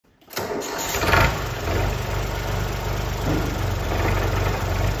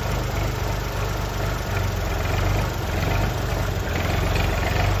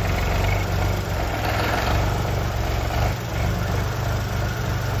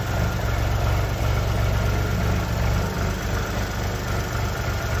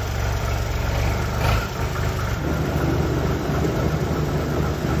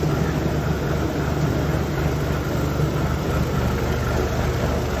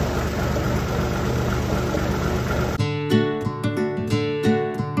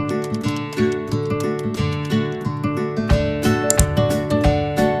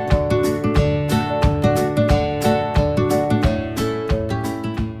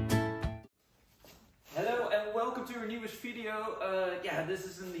video. Yeah, this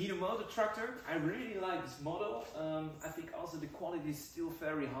is an Hinomoto tractor. I really like this model. I think also the quality is still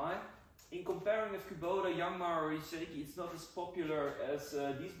very high. In comparing with Kubota, Yanmar or Iseki, it's not as popular as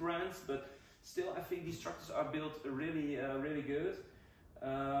these brands, but still I think these tractors are built really, really good.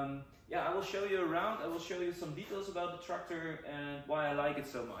 Yeah, I will show you around. I will show you some details about the tractor and why I like it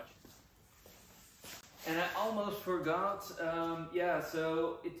so much. And I almost forgot, yeah,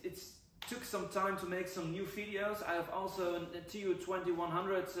 so it took some time to make some new videos. I have also a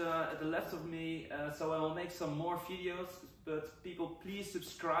TU2100 at the left of me, so I will make some more videos. But people, please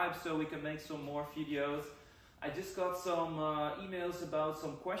subscribe so we can make some more videos. I just got some emails about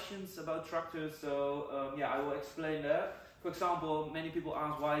some questions about tractors, so yeah, I will explain that. For example, many people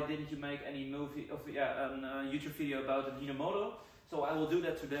ask why didn't you make any movie of YouTube video about the Hinomoto. So I will do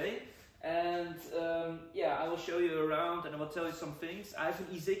that today. And yeah, I will show you around and I will tell you some things. I have an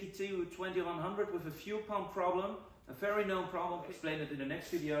Iseki TU2100 with a fuel pump problem, a very known problem. I'll explain it in the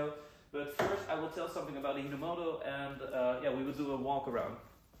next video. But first I will tell something about the Hinomoto and yeah, we will do a walk around.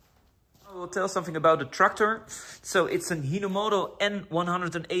 I will tell something about the tractor. So it's a Hinomoto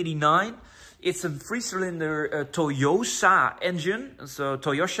N189. It's a 3-cylinder Toyota engine, so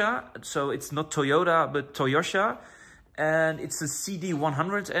Toyosha. So it's not Toyota, but Toyosha. And it's a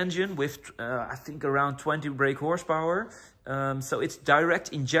CD100 engine with, I think, around 20 brake horsepower. So it's direct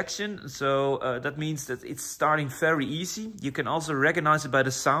injection, so that means that it's starting very easy. You can also recognize it by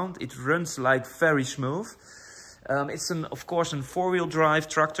the sound. It runs like very smooth. It's of course a 4-wheel drive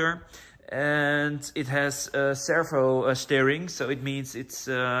tractor. And it has servo steering, so it means it's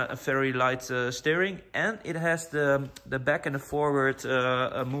a very light steering, and it has the back and the forward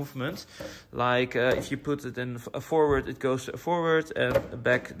movement. Like if you put it in forward, it goes forward, and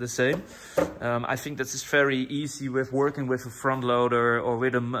back the same. I think that is very easy with working with a front loader or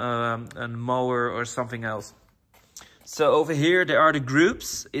with a mower or something else. So over here there are the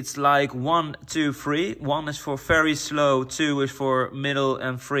groups. It's like 1, 2, 3. 1 is for very slow, 2 is for middle,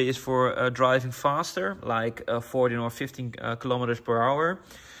 and 3 is for driving faster, like 14 or 15 kilometers per hour.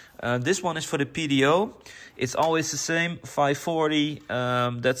 This one is for the PDO. It's always the same, 540,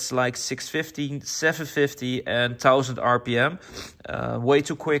 that's like 650, 750 and 1000 RPM. Way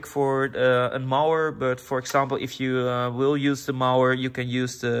too quick for a mower, but for example, if you will use the mower, you can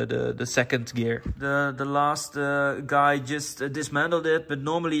use the second gear. The last guy just dismantled it, but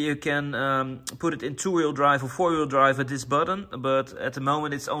normally you can put it in 2-wheel drive or 4-wheel drive at this button, but at the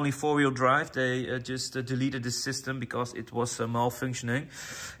moment it's only 4-wheel drive. They just deleted the system because it was malfunctioning.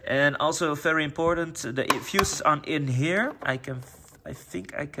 And also very important, the fuses are in here. I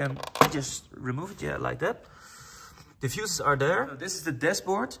think I can just remove it, yeah, like that. The fuses are there. So this is the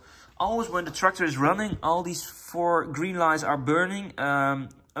dashboard. Always when the tractor is running, all these 4 green lights are burning,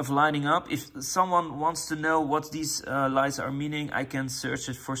 of lighting up. If someone wants to know what these lights are meaning, I can search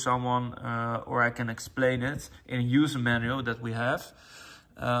it for someone, or I can explain it in a user manual that we have.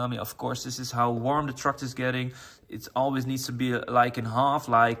 Yeah, of course, this is how warm the tractor is getting. It always needs to be like in half,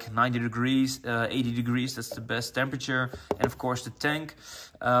 like 90 degrees, 80 degrees. That's the best temperature. And of course the tank.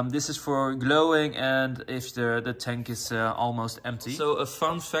 This is for glowing and if the tank is almost empty. So a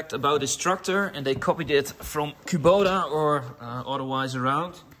fun fact about this tractor, and they copied it from Kubota or otherwise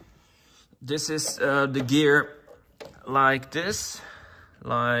around. This is the gear like this.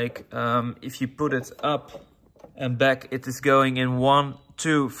 Like if you put it up and back, it is going in 1,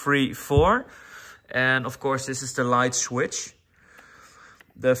 2, 3, 4. And of course this is the light switch.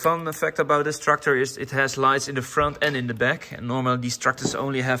 The fun fact about this tractor is it has lights in the front and in the back. And normally these tractors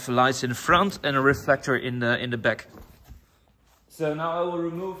only have lights in the front and a reflector in the back. So now I will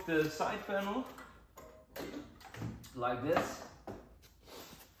remove the side panel like this.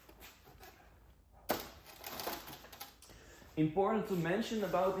 Important to mention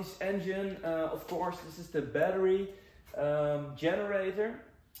about this engine, of course, this is the battery generator.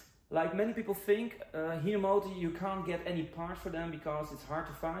 Like many people think, Hinomoto, you can't get any parts for them because it's hard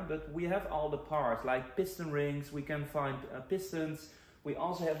to find, but we have all the parts, like piston rings, we can find pistons. We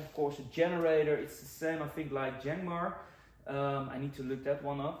also have, of course, a generator. It's the same, I think, like Yanmar. I need to look that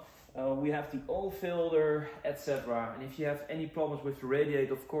one up. We have the oil filter, etc. And if you have any problems with the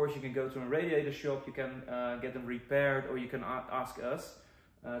radiator, of course, you can go to a radiator shop, you can get them repaired, or you can ask us.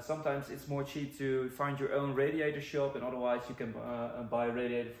 Sometimes it's more cheap to find your own radiator shop, and otherwise you can buy a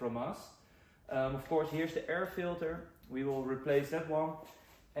radiator from us. Of course, here's the air filter. We will replace that one.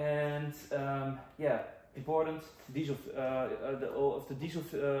 And yeah, important, diesel, the oil of the diesel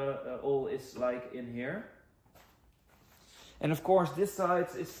oil is like in here. And of course, this side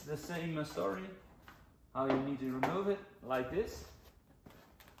is the same story. How you need to remove it, like this.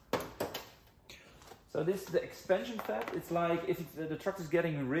 So So this is the expansion fat. It's like if the tractor is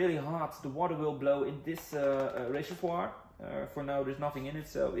getting really hot, the water will blow in this reservoir. For now there's nothing in it,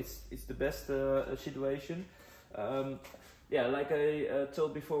 so it's the best situation. Yeah, like I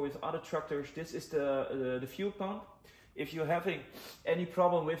told before with other tractors, this is the fuel pump. If you're having any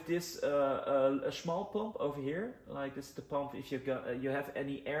problem with this a small pump over here, like this is the pump if you have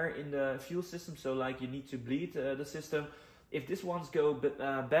any air in the fuel system, so like you need to bleed the system. If this one's go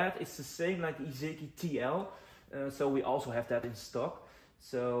bad, it's the same like the Iseki TL, so we also have that in stock.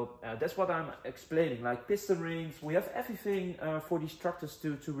 So that's what I'm explaining, like piston rings, we have everything for these tractors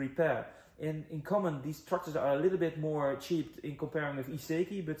to repair. In common, these tractors are a little bit more cheap in comparing with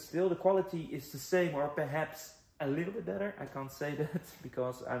Iseki, but still the quality is the same or perhaps a little bit better. I can't say that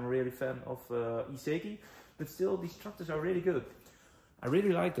because I'm really a fan of Iseki, but still these tractors are really good. I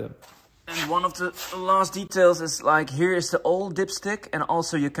really like them. And one of the last details is like here is the oil dipstick, and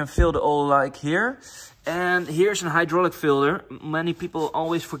also you can fill the oil like here. And here's a hydraulic filter. Many people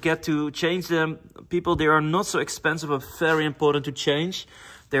always forget to change them. People, they are not so expensive, but very important to change.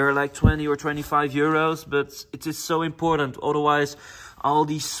 They're like 20 or 25 euros, but it is so important. Otherwise, all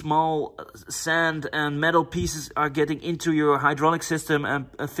these small sand and metal pieces are getting into your hydraulic system and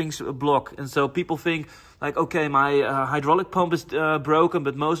things block. And so people think like, okay, my hydraulic pump is broken,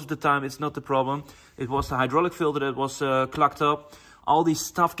 but most of the time it's not the problem. It was the hydraulic filter that was clogged up. All this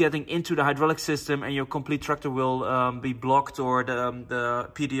stuff getting into the hydraulic system, and your complete tractor will be blocked, or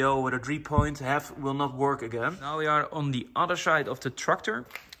the PDO or the 3-point will not work again. Now we are on the other side of the tractor.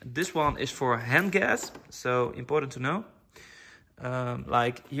 This one is for hand gas, so important to know.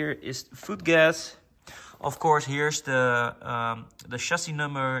 Like here is foot gas. Of course, here's the chassis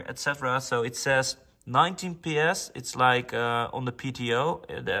number, etc. So it says 19 PS. It's like on the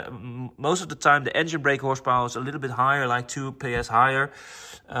PTO. Most of the time, the engine brake horsepower is a little bit higher, like 2 PS higher.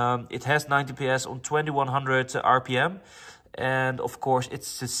 It has 90 PS on 2100 RPM. And of course,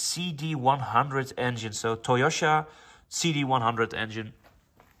 it's the CD100 engine. So Toyota CD100 engine.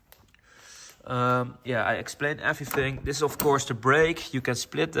 Yeah, I explained everything. This is of course the brake. You can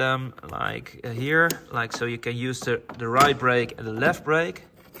split them like here, like so you can use the right brake and the left brake.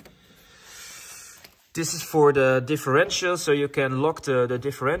 This is for the differential, so you can lock the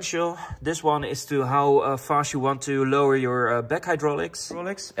differential. This one is to how fast you want to lower your back hydraulics.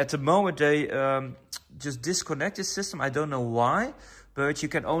 At the moment they just disconnect this system. I don't know why, but you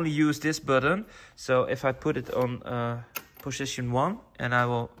can only use this button. So if I put it on position 1 and I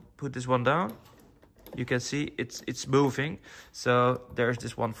will put this one down, you can see it's moving. So there's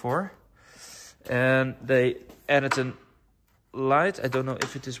this one for, and they added a light. I don't know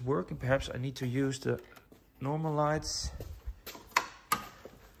if it is working. Perhaps I need to use the normal lights.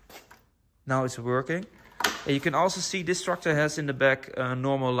 Now it's working. And you can also see this tractor has in the back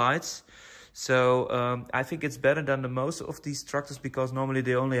normal lights. So I think it's better than the most of these tractors, because normally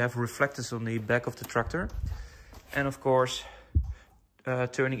they only have reflectors on the back of the tractor. And of course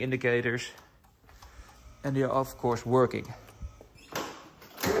turning indicators, and they are of course working.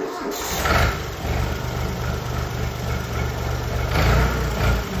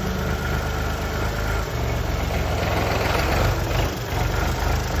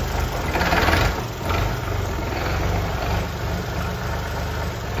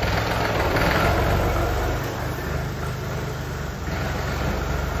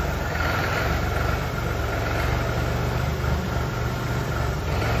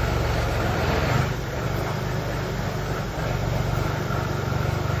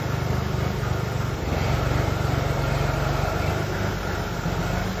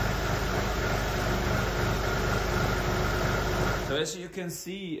 As you can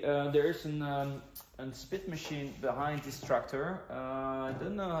see, there is a Spitmachine behind this tractor. I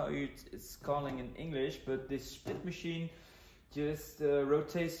don't know how it's calling in English, but this Spitmachine just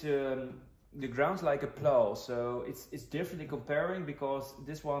rotates the ground like a plow. So it's different in comparing, because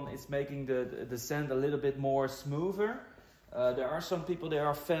this one is making the sand a little bit more smoother. There are some people that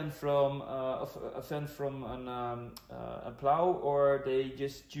are a fan from a plow, or they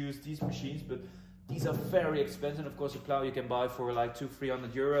just use these machines, but these are very expensive. Of course, a plow you can buy for like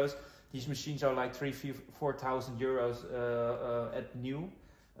 200-300 euros. These machines are like 3,000-4,000 euros at new.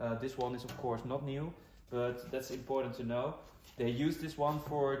 This one is of course not new, but that's important to know. They use this one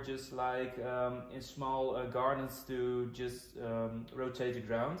for just like in small gardens to just rotate the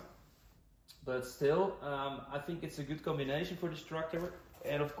ground. But still, I think it's a good combination for this tractor.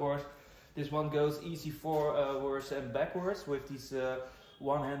 And of course, this one goes easy forwards and backwards with these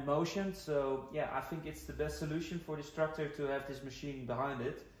one-hand motion. So yeah, I think it's the best solution for this tractor to have this machine behind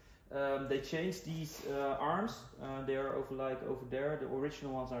it. They changed these arms. They are over there. The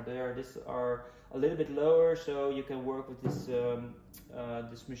original ones are there. These are a little bit lower, so you can work with this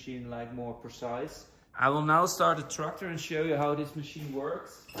this machine like more precise. I will now start the tractor and show you how this machine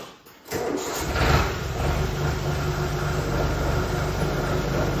works.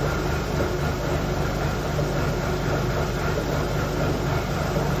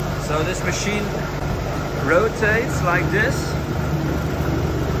 So this machine rotates like this.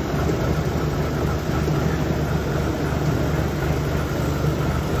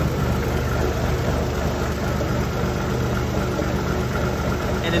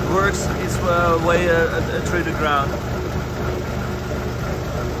 And it works its way through the ground.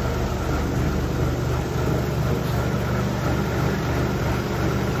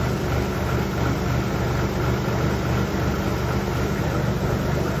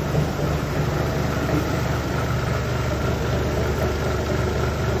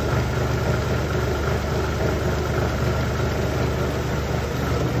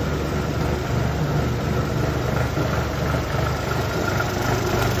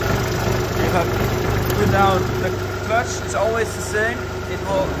 If I put down the clutch, it's always the same.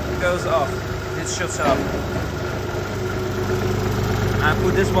 Goes off. It shuts off. I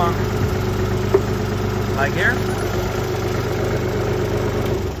put this one like here.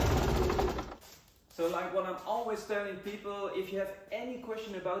 So like what I'm always telling people, if you have any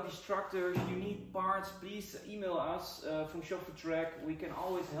question about these tractors, you need parts, please email us from Shop for Track. We can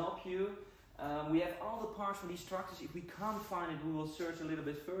always help you. We have all the parts for these tractors. If we can't find it, we will search a little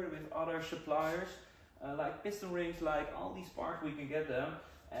bit further with other suppliers, like piston rings, like all these parts we can get them.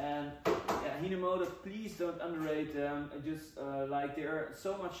 And yeah, Hinomoto, please don't underrate them. Just like they're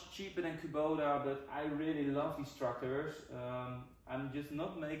so much cheaper than Kubota, but I really love these tractors. I'm just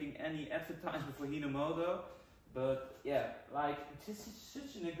not making any advertisement for Hinomoto, but yeah, like this is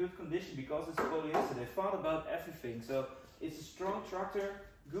such in a good condition because it's polyester. They thought about everything, so it's a strong tractor,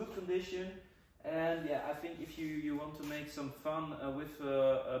 good condition. And yeah, I think if you want to make some fun with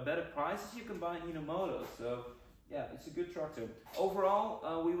better prices, you can buy Hinomoto. So yeah, it's a good tractor.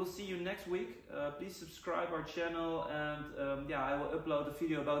 Overall, we will see you next week. Please subscribe our channel, and yeah, I will upload a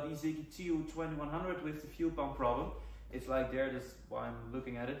video about the Iseki TU2100 with the fuel pump problem. It's like there, that's why I'm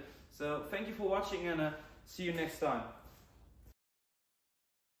looking at it. So thank you for watching, and see you next time.